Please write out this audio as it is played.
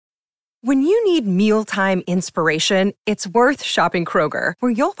When you need mealtime inspiration, it's worth shopping Kroger,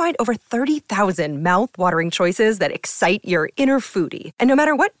 where you'll find over 30,000 mouth-watering choices that excite your inner foodie. And no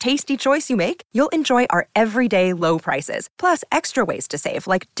matter what tasty choice you make, you'll enjoy our everyday low prices, plus extra ways to save,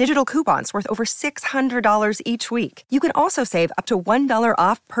 like digital coupons worth over $600 each week. You can also save up to $1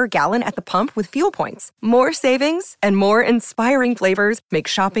 off per gallon at the pump with fuel points. More savings and more inspiring flavors make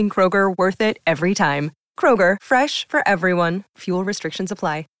shopping Kroger worth it every time. Kroger, fresh for everyone. Fuel restrictions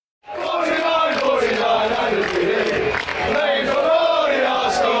apply.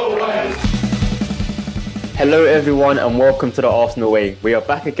 Hello everyone and welcome to the Arsenal Way. We are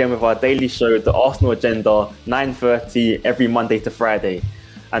back again with our daily show, The Arsenal Agenda, 9:30 every Monday to Friday.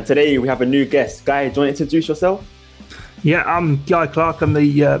 And today we have a new guest. Guy, do you want to introduce yourself? Yeah, I'm Guy Clark. I'm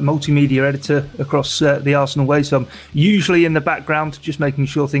the multimedia editor across the Arsenal Way. So I'm usually in the background, just making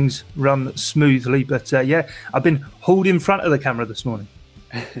sure things run smoothly. But I've been hauled in front of the camera this morning.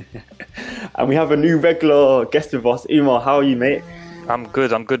 And we have a new regular guest with us. Umar, how are you, mate? I'm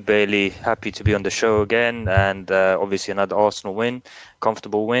good, Bailey. Happy to be on the show again. And obviously another Arsenal win,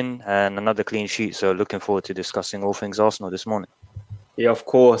 comfortable win, and another clean sheet. So looking forward to discussing all things Arsenal this morning. Yeah, of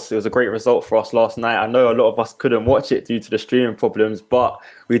course. It was a great result for us last night. I know a lot of us couldn't watch it due to the streaming problems, but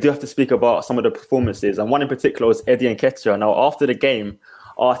we do have to speak about some of the performances. And one in particular was Eddie Nketiah. Now, after the game,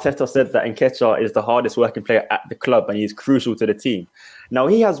 Arteta said that Nketiah is the hardest working player at the club and he's crucial to the team. Now,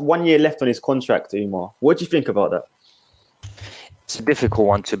 he has 1 year left on his contract, Umar. What do you think about that? It's a difficult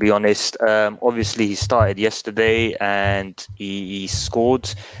one, to be honest. Obviously, he started yesterday and he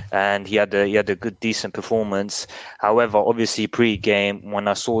scored, and he had a good, decent performance. However, obviously, pre-game, when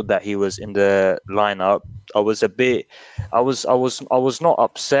I saw that he was in the lineup, I was not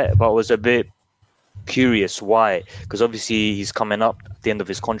upset, but I was a bit curious why, because obviously he's coming up at the end of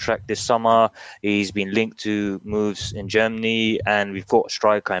his contract this summer. He's been linked to moves in Germany, and we've got a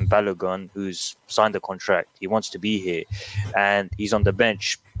striker in Balogun who's signed a contract. He wants to be here and he's on the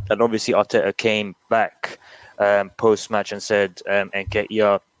bench. And obviously Arteta came back post-match and said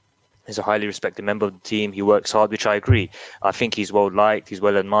Nketiah is a highly respected member of the team. He works hard, which I agree. I think he's well liked, he's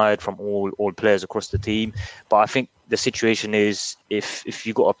well admired from all players across the team. But I think the situation is, if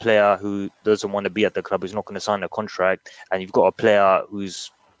you've got a player who doesn't want to be at the club, who's not going to sign a contract, and you've got a player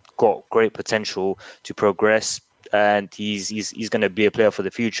who's got great potential to progress, and he's going to be a player for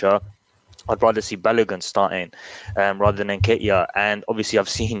the future, I'd rather see Balogun starting rather than Nketiah. And obviously, I've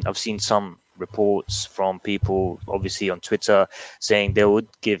seen some reports from people, obviously on Twitter, saying they would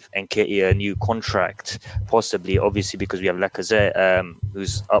give Nketiah a new contract, possibly, obviously, because we have Lacazette,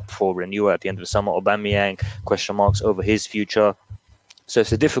 who's up for renewal at the end of the summer. Aubameyang, question marks over his future. So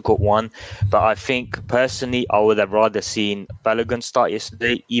it's a difficult one, but I think personally I would have rather seen Balogun start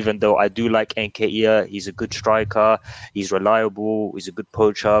yesterday, even though I do like Nketiah. He's a good striker, he's reliable, he's a good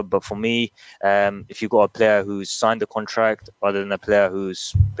poacher. But for me, if you've got a player who's signed a contract rather than a player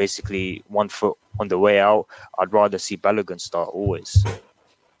who's basically 1 foot on the way out, I'd rather see Balogun start always.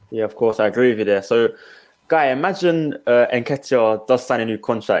 Yeah, of course, I agree with you there. So, Guy, imagine Nketiah does sign a new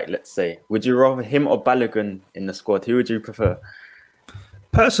contract, let's say. Would you rather him or Balogun in the squad? Who would you prefer?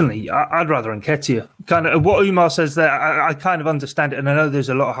 Personally, I'd rather Nketiah. Kind of what Umar says there, I kind of understand it, and I know there's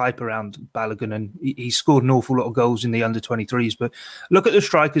a lot of hype around Balogun, and he scored an awful lot of goals in the under-23s. But look at the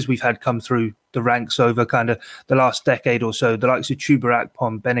strikers we've had come through the ranks over kind of the last decade or so, the likes of Chuba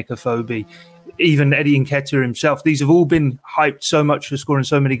Akpom, Benik Afobe, even Eddie Nketiah himself. These have all been hyped so much for scoring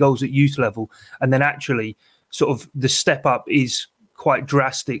so many goals at youth level, and then actually sort of the step up is quite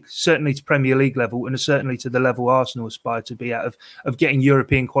drastic, certainly to Premier League level and certainly to the level Arsenal aspire to be at of getting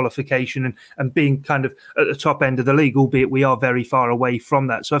European qualification and being kind of at the top end of the league, albeit we are very far away from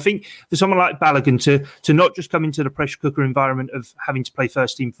that. So I think for someone like Balogun to not just come into the pressure cooker environment of having to play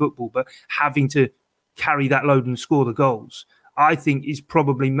first team football, but having to carry that load and score the goals, I think is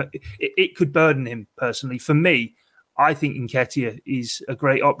probably, it could burden him personally. For me, I think Nketiah is a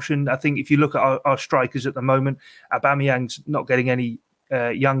great option. I think if you look at our strikers at the moment, Aubameyang's not getting any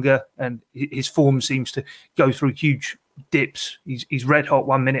younger, and his form seems to go through huge dips. He's red hot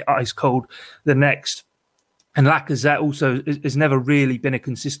 1 minute, ice cold the next. And Lacazette also has never really been a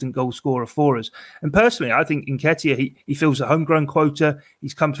consistent goal scorer for us. And personally, I think Nketiah, he fills a homegrown quota.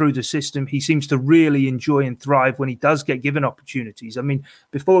 He's come through the system. He seems to really enjoy and thrive when he does get given opportunities. I mean,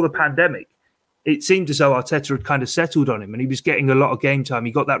 before the pandemic, it seemed as though Arteta had kind of settled on him and he was getting a lot of game time.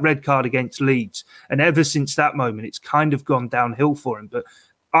 He got that red card against Leeds. And ever since that moment, it's kind of gone downhill for him. But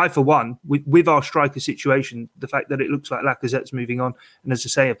I, for one, with our striker situation, the fact that it looks like Lacazette's moving on, and as I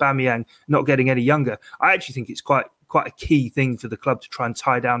say, Aubameyang not getting any younger, I actually think it's quite a key thing for the club to try and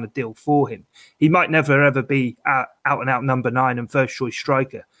tie down a deal for him. He might never, ever be out and out number 9 and first choice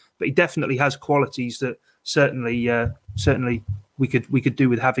striker. but he definitely has qualities that certainly we could do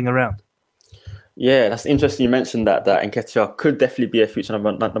with having around. Yeah, that's interesting. You mentioned that Nketiah could definitely be a future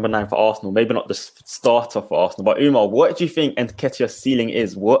number 9 for Arsenal. Maybe not the starter for Arsenal, but Umar, what do you think Nketiah's ceiling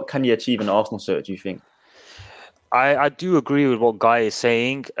is? What can he achieve in an Arsenal shirt, do you think? I do agree with what Guy is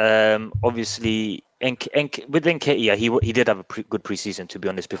saying. Obviously, with Nketiah, he did have a good preseason, to be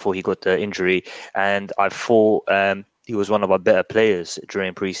honest, before he got the injury, and I thought he was one of our better players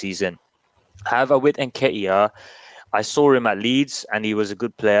during preseason. However, with Nketiah, I saw him at Leeds and he was a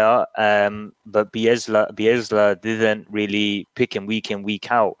good player, but Bielsa didn't really pick him week in,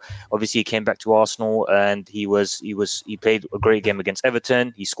 week out. Obviously, he came back to Arsenal and he played a great game against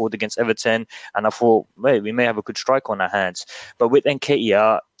Everton. He scored against Everton, and I thought, wait, we may have a good striker on our hands. But with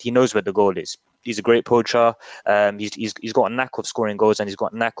Nketiah, he knows where the goal is. He's a great poacher. He's got a knack of scoring goals and he's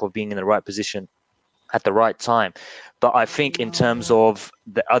got a knack of being in the right position at the right time. But I think in terms of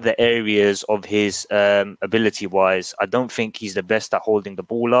the other areas of his ability-wise, I don't think he's the best at holding the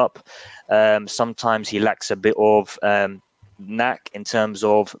ball up. Sometimes he lacks a bit of knack in terms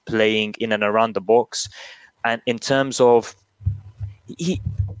of playing in and around the box. And in terms of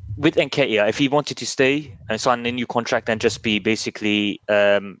with Nketiah, if he wanted to stay and sign a new contract and just be basically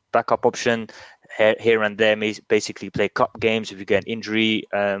backup option here and there, basically play cup games if you get an injury,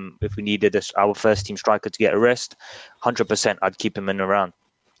 if we needed our first team striker to get a rest, 100% I'd keep him in around.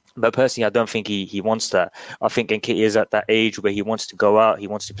 But personally, I don't think he wants that. I think Nketiah is at that age where he wants to go out, he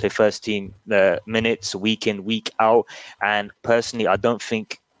wants to play first team minutes week in, week out. And personally, I don't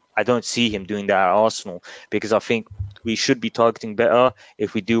see him doing that at Arsenal, because I think we should be targeting better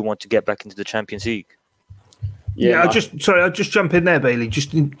if we do want to get back into the Champions League. Yeah, I'll just jump in there, Bailey,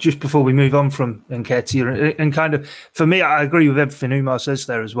 just before we move on from Nketiah. And kind of, for me, I agree with everything Umar says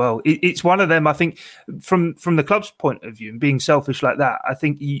there as well. It's one of them, I think, from the club's point of view, and being selfish like that, I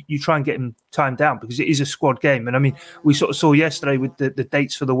think you try and get him timed down, because it is a squad game. And I mean, we sort of saw yesterday with the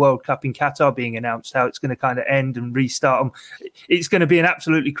dates for the World Cup in Qatar being announced, how it's going to kind of end and restart. It's going to be an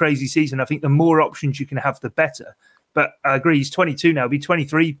absolutely crazy season. I think the more options you can have, the better. But I agree, he's 22 now, he'll be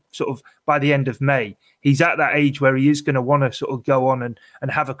 23 sort of by the end of May. He's at that age where he is going to want to sort of go on and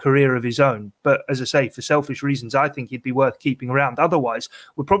have a career of his own. But as I say, for selfish reasons, I think he'd be worth keeping around. Otherwise,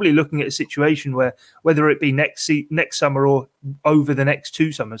 we're probably looking at a situation where, whether it be next summer or over the next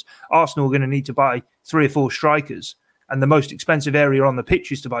 2 summers, Arsenal are going to need to buy 3 or 4 strikers. And the most expensive area on the pitch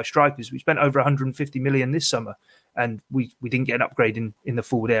is to buy strikers. We spent over 150 million this summer, and we didn't get an upgrade in the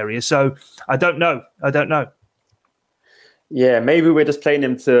forward area. So I don't know. Yeah, maybe we're just playing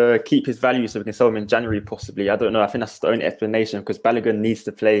him to keep his value so we can sell him in January, possibly. I don't know. I think that's the only explanation, because Balogun needs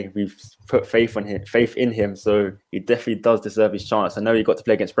to play. We've put faith in him, so he definitely does deserve his chance. I know he got to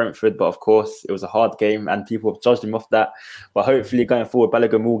play against Brentford, but of course it was a hard game and people have judged him off that. But hopefully going forward,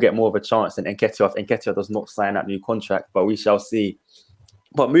 Balogun will get more of a chance than Nketiah if Nketiah does not sign that new contract, but we shall see.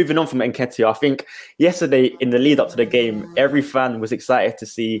 But moving on from Nketiah, I think yesterday in the lead up to the game, every fan was excited to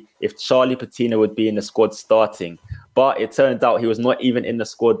see if Charlie Patino would be in the squad starting. But it turned out he was not even in the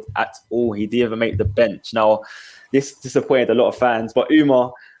squad at all. He didn't even make the bench. Now, this disappointed a lot of fans. But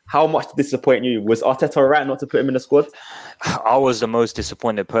Umar, how much did this disappoint you? Was Arteta right not to put him in the squad? I was the most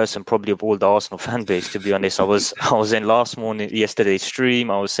disappointed person probably of all the Arsenal fan base, to be honest. I was in yesterday's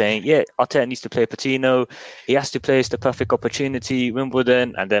stream. I was saying, yeah, Arteta needs to play Patino. He has to play. It's the perfect opportunity,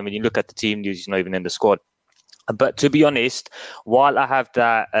 Wimbledon. And then when you look at the team, he's not even in the squad. But to be honest, while I have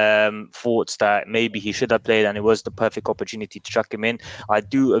that thoughts that maybe he should have played and it was the perfect opportunity to chuck him in, I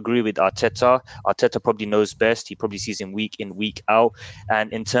do agree with Arteta. Arteta probably knows best. He probably sees him week in, week out.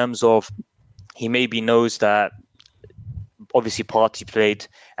 And in terms of, he maybe knows that obviously Partey played,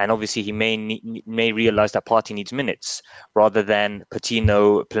 and obviously he may realize that Partey needs minutes rather than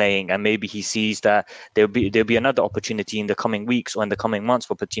Patino playing, and maybe he sees that there'll be another opportunity in the coming weeks or in the coming months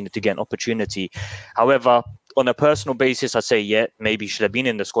for Patino to get an opportunity. However, on a personal basis, I'd say, yeah, maybe he should have been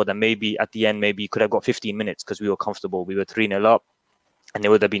in the squad, and maybe at the end, maybe he could have got 15 minutes because we were comfortable. We were 3-0 up. And it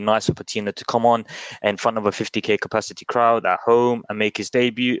would have been nice for Patino to come on in front of a 50k capacity crowd at home and make his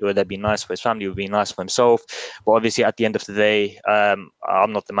debut. It would have been nice for his family. It would be nice for himself. But obviously, at the end of the day, I'm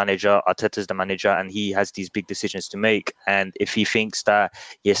not the manager. Arteta's the manager, and he has these big decisions to make. And if he thinks that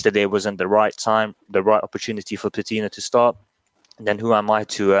yesterday wasn't the right time, the right opportunity for Patino to start, then who am I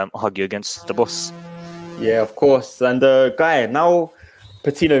to argue against the boss? Yeah, of course. And Guy, now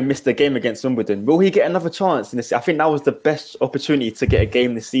Patino missed the game against Wimbledon. Will he get another chance in this? I think that was the best opportunity to get a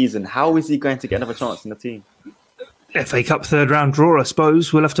game this season. How is he going to get another chance in the team? FA Cup third round draw, I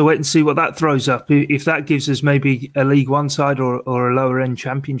suppose. We'll have to wait and see what that throws up. If that gives us maybe a League One side or a lower end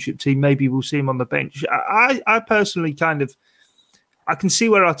Championship team, maybe we'll see him on the bench. I personally I can see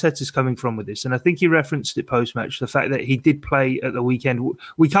where Arteta's coming from with this. And I think he referenced it post-match, the fact that he did play at the weekend.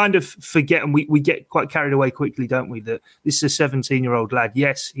 We kind of forget and we get quite carried away quickly, don't we, that this is a 17-year-old lad.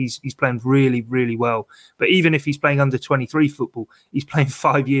 Yes, he's playing really, really well. But even if he's playing under 23 football, he's playing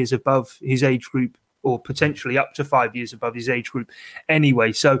 5 years above his age group, or potentially up to 5 years above his age group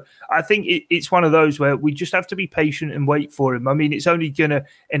anyway. So I think it's one of those where we just have to be patient and wait for him. I mean, it's only going to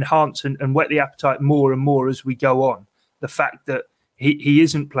enhance and whet the appetite more and more as we go on, the fact that he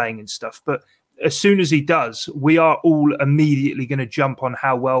isn't playing and stuff. But as soon as he does, we are all immediately going to jump on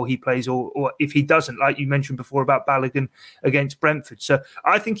how well he plays, or if he doesn't, like you mentioned before about Balogun against Brentford. So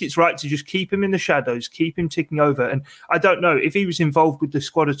I think it's right to just keep him in the shadows, keep him ticking over. And I don't know if he was involved with the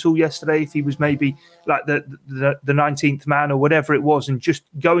squad at all yesterday, if he was maybe like the 19th man or whatever it was, and just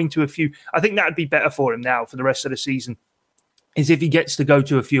going to a few. I think that would be better for him now for the rest of the season, is if he gets to go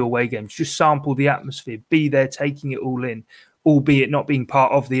to a few away games, just sample the atmosphere, be there, taking it all in, albeit not being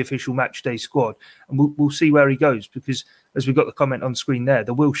part of the official matchday squad. And we'll see where he goes, because as we've got the comment on screen there,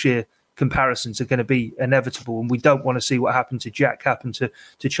 the Wilshere comparisons are going to be inevitable, and we don't want to see what happened to Jack happen to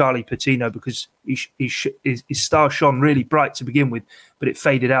Charlie Patino, because his star shone really bright to begin with, but it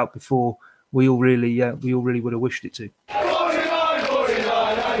faded out before we all really would have wished it to.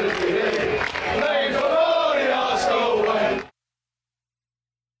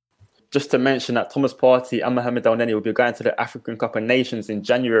 Just to mention that Thomas Partey and Mohamed El Neni will be going to the African Cup of Nations in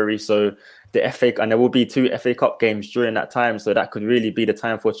January. So and there will be 2 FA Cup games during that time. So that could really be the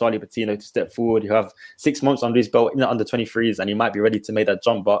time for Charlie Patino to step forward. He'll have 6 months under his belt in the under 23s, and he might be ready to make that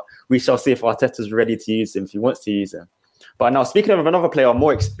jump. But we shall see if Arteta's ready to use him, if he wants to use him. But now, speaking of another player, a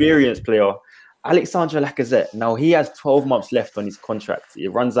more experienced player, Alexandre Lacazette. Now, he has 12 months left on his contract. It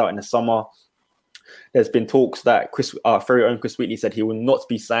runs out in the summer. There's been talks that our very own Chris Wheatley said he will not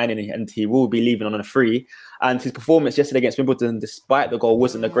be signing and he will be leaving on a free. And his performance yesterday against Wimbledon, despite the goal,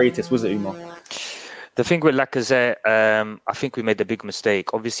 wasn't the greatest, was it, Umar? The thing with Lacazette, I think we made a big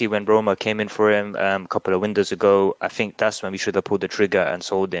mistake. Obviously, when Roma came in for him a couple of windows ago, I think that's when we should have pulled the trigger and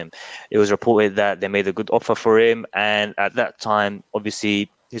sold him. It was reported that they made a good offer for him. And at that time,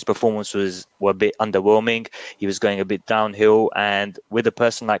 obviously, his performance were a bit underwhelming. He was going a bit downhill. And with a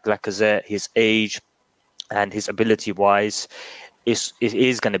person like Lacazette, his age and his ability-wise, it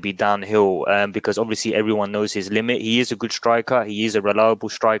is going to be downhill because obviously everyone knows his limit. He is a good striker. He is a reliable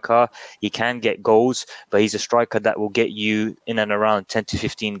striker. He can get goals, but he's a striker that will get you in and around 10 to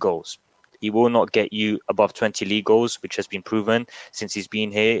 15 goals. He will not get you above 20 league goals, which has been proven since he's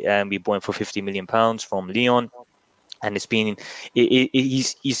been here. We bought him for £50 million from Lyon. And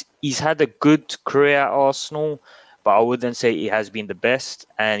he's had a good career at Arsenal, but I wouldn't say it has been the best.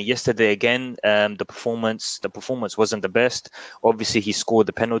 And yesterday again, the performance wasn't the best. Obviously, he scored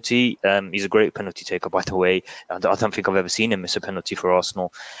the penalty. He's a great penalty taker, by the way. I don't think I've ever seen him miss a penalty for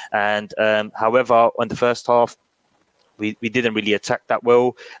Arsenal. And however, on the first half, we didn't really attack that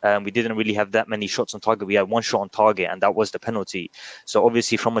well. We didn't really have that many shots on target. We had one shot on target, and that was the penalty. So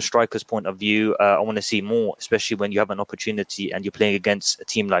obviously, from a striker's point of view, I want to see more, especially when you have an opportunity and you're playing against a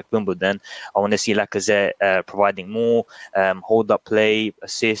team like Wimbledon. I want to see Lacazette providing more hold-up play,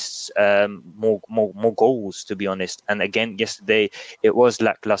 assists, more goals, to be honest. And again, yesterday, it was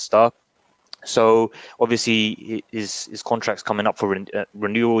lacklustre. So obviously his contract's coming up for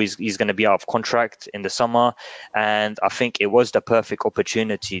renewal. He's going to be out of contract in the summer, and I think it was the perfect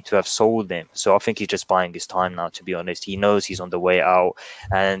opportunity to have sold him. So I think he's just buying his time now. To be honest, he knows he's on the way out,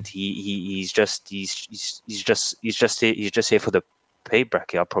 and he's just here for the pay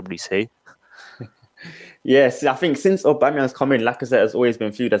bracket, I'll probably say. Yes, I think since Aubameyang's come in, Lacazette has always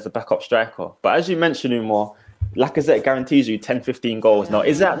been viewed as a backup striker. But as you mentioned, Umar, Lacazette guarantees you 10, 15 goals. Now,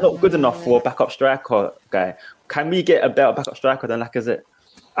 is that not good enough for a backup striker, guy? Can we get a better backup striker than Lacazette?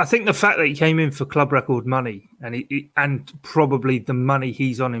 I think the fact that he came in for club record money and probably the money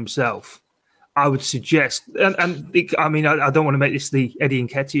he's on himself, I would suggest, I mean, I don't want to make this the Eddie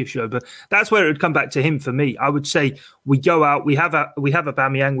Nketiah show, but that's where it would come back to him for me. I would say we go out, we have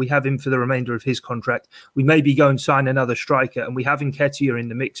Aubameyang, we have him for the remainder of his contract. We maybe go and sign another striker, and we have Nketiah in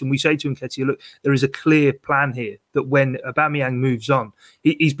the mix. And we say to Nketiah, look, there is a clear plan here that when Aubameyang moves on,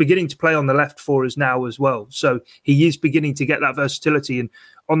 he's beginning to play on the left for us now as well. So he is beginning to get that versatility. And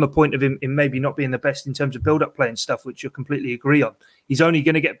on the point of him maybe not being the best in terms of build-up play and stuff, which you completely agree on, he's only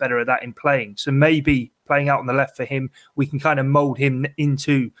going to get better at that in playing. So maybe playing out on the left for him, we can kind of mould him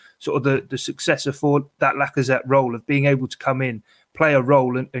into sort of the successor for that Lacazette role of being able to come in, play a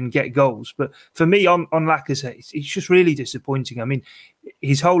role and get goals. But for me, on Lacazette, it's just really disappointing. I mean,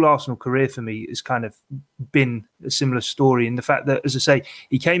 his whole Arsenal career for me has kind of been a similar story in the fact that, as I say,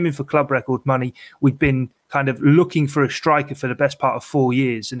 he came in for club record money. We'd been kind of looking for a striker for the best part of 4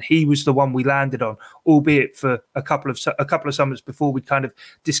 years, and he was the one we landed on, albeit for a couple of summers before we kind of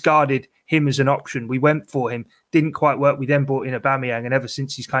discarded him as an option. We went for him, didn't quite work. We then brought in Aubameyang, and ever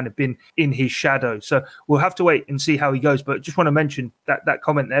since he's kind of been in his shadow. So we'll have to wait and see how he goes. But just want to mention that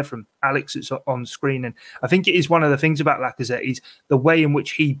comment there from Alex that's on screen, and I think it is one of the things about Lacazette is the way in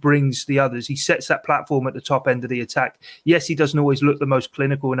which he brings the others. He sets that platform at the top end of the attack. Yes, he doesn't always look the most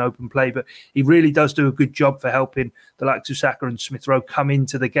clinical in open play, but he really does do a good job for helping the likes of Saka and Smith Rowe come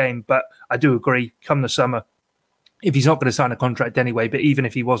into the game. But I do agree, come the summer, if he's not going to sign a contract anyway, but even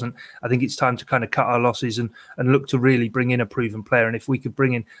if he wasn't, I think it's time to kind of cut our losses and look to really bring in a proven player. And if we could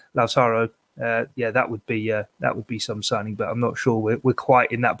bring in Lautaro, that would be some signing. But I'm not sure we're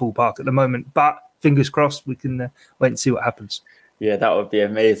quite in that ballpark at the moment. But fingers crossed, we can wait and see what happens. Yeah, that would be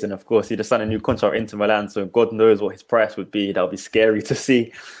amazing. Of course, he just signed a new contract into Milan, so God knows what his price would be. That would be scary to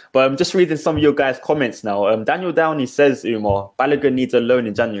see. But I'm just reading some of your guys' comments now. Daniel Downey says, Umar, Balogun needs a loan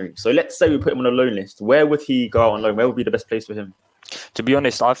in January. So let's say we put him on a loan list. Where would he go out on loan? Where would be the best place for him? To be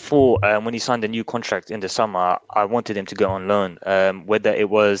honest, I thought when he signed a new contract in the summer, I wanted him to go on loan, whether it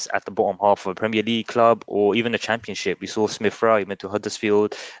was at the bottom half of a Premier League club or even a Championship. We saw Smith Rowe, he went to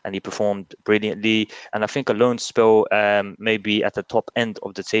Huddersfield and he performed brilliantly. And I think a loan spell maybe at the top end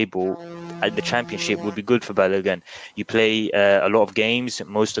of the table at the Championship would be good for Balogun. You play a lot of games.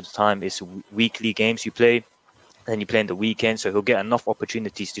 Most of the time it's weekly games you play. Then you play in the weekend, so he'll get enough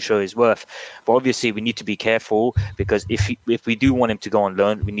opportunities to show his worth. But obviously, we need to be careful because if we do want him to go on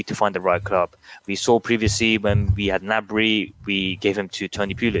loan, we need to find the right club. We saw previously when we had Gnabry, we gave him to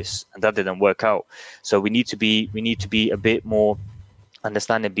Tony Pulis, and that didn't work out. So we need to be a bit more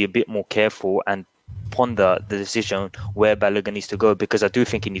understanding, be a bit more careful, and ponder the decision where Balogun needs to go, because I do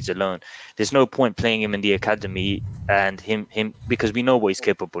think he needs a loan. There's no point playing him in the academy and him because we know what he's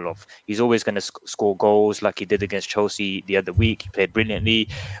capable of. He's always going to score goals like he did against Chelsea the other week. He played brilliantly,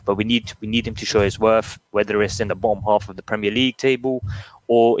 but we need him to show his worth, whether it's in the bottom half of the Premier League table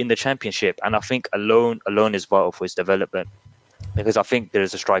or in the Championship. And I think a loan is vital for his development. Because I think there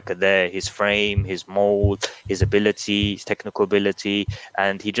is a striker there, his frame, his mould, his ability, his technical ability,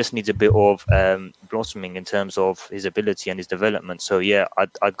 and he just needs a bit of blossoming in terms of his ability and his development. So yeah,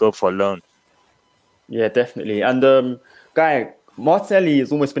 I'd go for a loan. Yeah, definitely. And Guy, Martinelli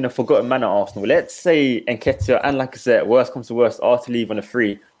has almost been a forgotten man at Arsenal. Let's say Nketiah and Lacazette, worst comes to worst, are to leave on a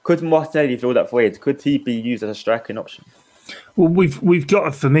free. Could Martinelli fill that void? Could he be used as a striking option? Well, we've got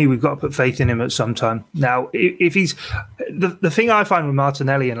to put faith in him at some time. Now, if he's the thing I find with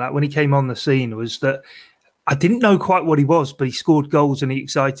Martinelli, and like when he came on the scene, was that I didn't know quite what he was, but he scored goals and he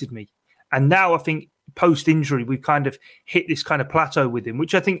excited me. And now I think post-injury, we've kind of hit this kind of plateau with him,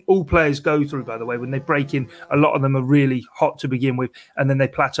 which I think all players go through, by the way. When they break in, a lot of them are really hot to begin with, and then they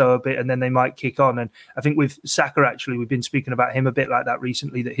plateau a bit, and then they might kick on. And I think with Saka, actually, we've been speaking about him a bit like that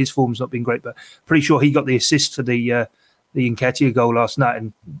recently, that his form's not been great, but pretty sure he got the assist for the Nketiah goal last night,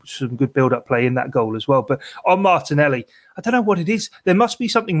 and some good build-up play in that goal as well. But on Martinelli, I don't know what it is. There must be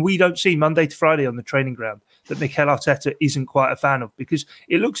something we don't see Monday to Friday on the training ground that Mikel Arteta isn't quite a fan of, because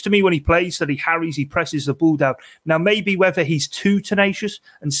it looks to me when he plays that he harries, he presses the ball down. Now, maybe whether he's too tenacious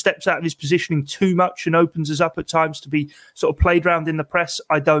and steps out of his positioning too much and opens us up at times to be sort of played round in the press,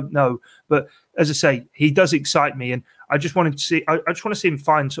 I don't know. But as I say, he does excite me, and I just want to see him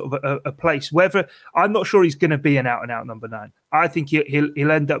find sort of a place. Whether I'm not sure he's going to be an out-and-out number 9. I think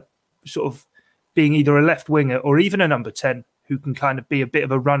he'll end up sort of being either a left winger or even a number 10 who can kind of be a bit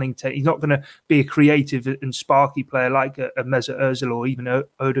of a running take. He's not going to be a creative and sparky player like a Mesut Ozil or even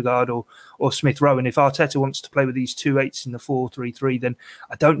Odegaard or Smith Rowe. And if Arteta wants to play with these 2 8s in the 4-3-3, then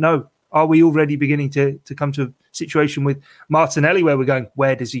I don't know. Are we already beginning to come to a situation with Martinelli where we're going,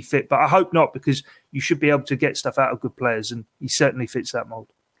 where does he fit? But I hope not, because you should be able to get stuff out of good players, and he certainly fits that mould.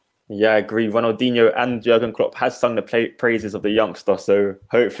 Yeah, I agree. Ronaldinho and Jurgen Klopp has sung the praises of the youngster, so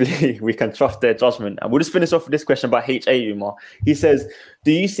hopefully we can trust their judgment. And we'll just finish off with this question by H.A. Umar. He says,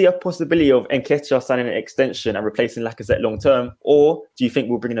 do you see a possibility of Nketiah signing an extension and replacing Lacazette long-term, or do you think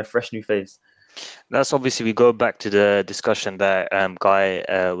we'll bring in a fresh new phase? That's obviously, we go back to the discussion that Guy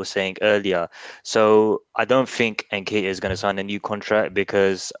was saying earlier. So I don't think Nketiah is going to sign a new contract,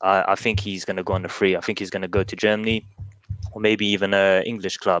 because I think he's going to go on a free. I think he's going to go to Germany or maybe even an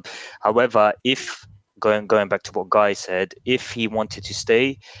English club. However, if going back to what Guy said, if he wanted to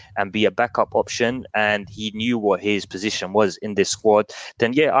stay and be a backup option and he knew what his position was in this squad,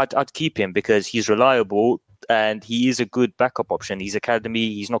 then yeah, I'd keep him, because he's reliable. And he is a good backup option. He's academy.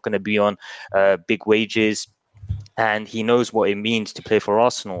 He's not going to be on big wages. and he knows what it means to play for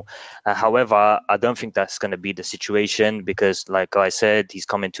Arsenal. However, I don't think that's going to be the situation because, like I said, he's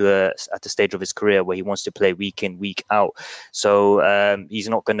coming to at the stage of his career where he wants to play week in, week out. So he's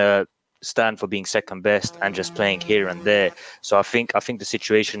not going to stand for being second best and just playing here and there. So I think the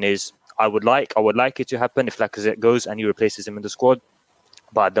situation is I would like it to happen if Lacazette goes and he replaces him in the squad,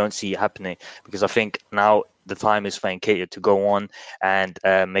 but I don't see it happening because I think now the time is for Nketiah to go on and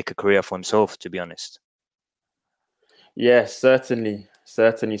make a career for himself, to be honest. Yes, certainly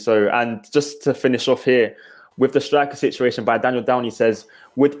so. And just to finish off here, with the striker situation by Daniel Downey says,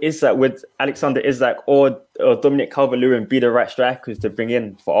 would Alexander Isak or Dominic Calvert-Lewin be the right strikers to bring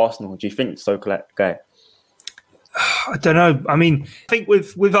in for Arsenal? Do you think so, Guy? I don't know. I mean, I think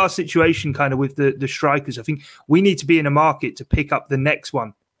with our situation, kind of with the strikers, I think we need to be in a market to pick up the next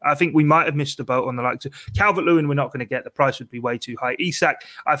one. I think we might have missed the boat on the likes of Calvert-Lewin. We're not going to get. The price would be way too high. Isak,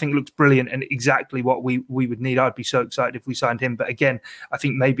 I think, looks brilliant and exactly what we would need. I'd be so excited if we signed him. But again, I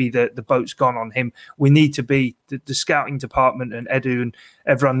think maybe the boat's gone on him. We need to be, the scouting department and Edu and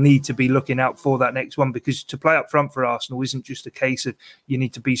everyone need to be looking out for that next one, because to play up front for Arsenal isn't just a case of you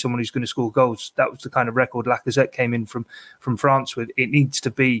need to be someone who's going to score goals. That was the kind of record Lacazette came in from France with. It needs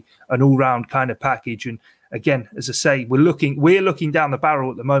to be an all-round kind of package. And again, as I say, we're looking down the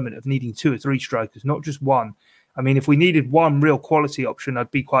barrel at the moment of needing 2 or 3 strikers, not just one. I mean, if we needed one real quality option,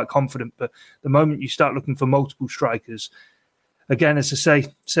 I'd be quite confident. But the moment you start looking for multiple strikers, again, as I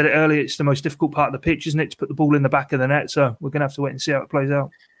said it earlier, it's the most difficult part of the pitch, isn't it, to put the ball in the back of the net? So we're going to have to wait and see how it plays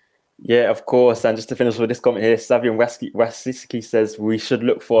out. Yeah, of course. And just to finish with this comment here, Savian Wasiski says we should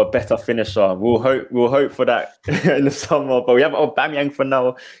look for a better finisher. We'll hope for that in the summer. But we have Aubameyang for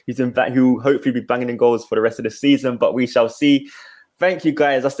now. He's in back. He'll hopefully be banging in goals for the rest of the season. But we shall see. Thank you,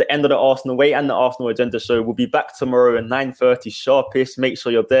 guys. That's the end of the Arsenal Way and the Arsenal Agenda show. We'll be back tomorrow at 9:30 sharpish. Make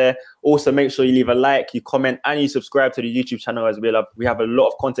sure you're there. Also, make sure you leave a like, you comment, and you subscribe to the YouTube channel as well. We have a lot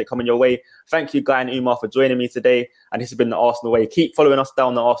of content coming your way. Thank you, Guy and Umar, for joining me today. And this has been the Arsenal Way. Keep following us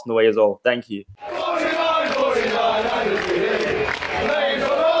down the Arsenal Way as well. Thank you.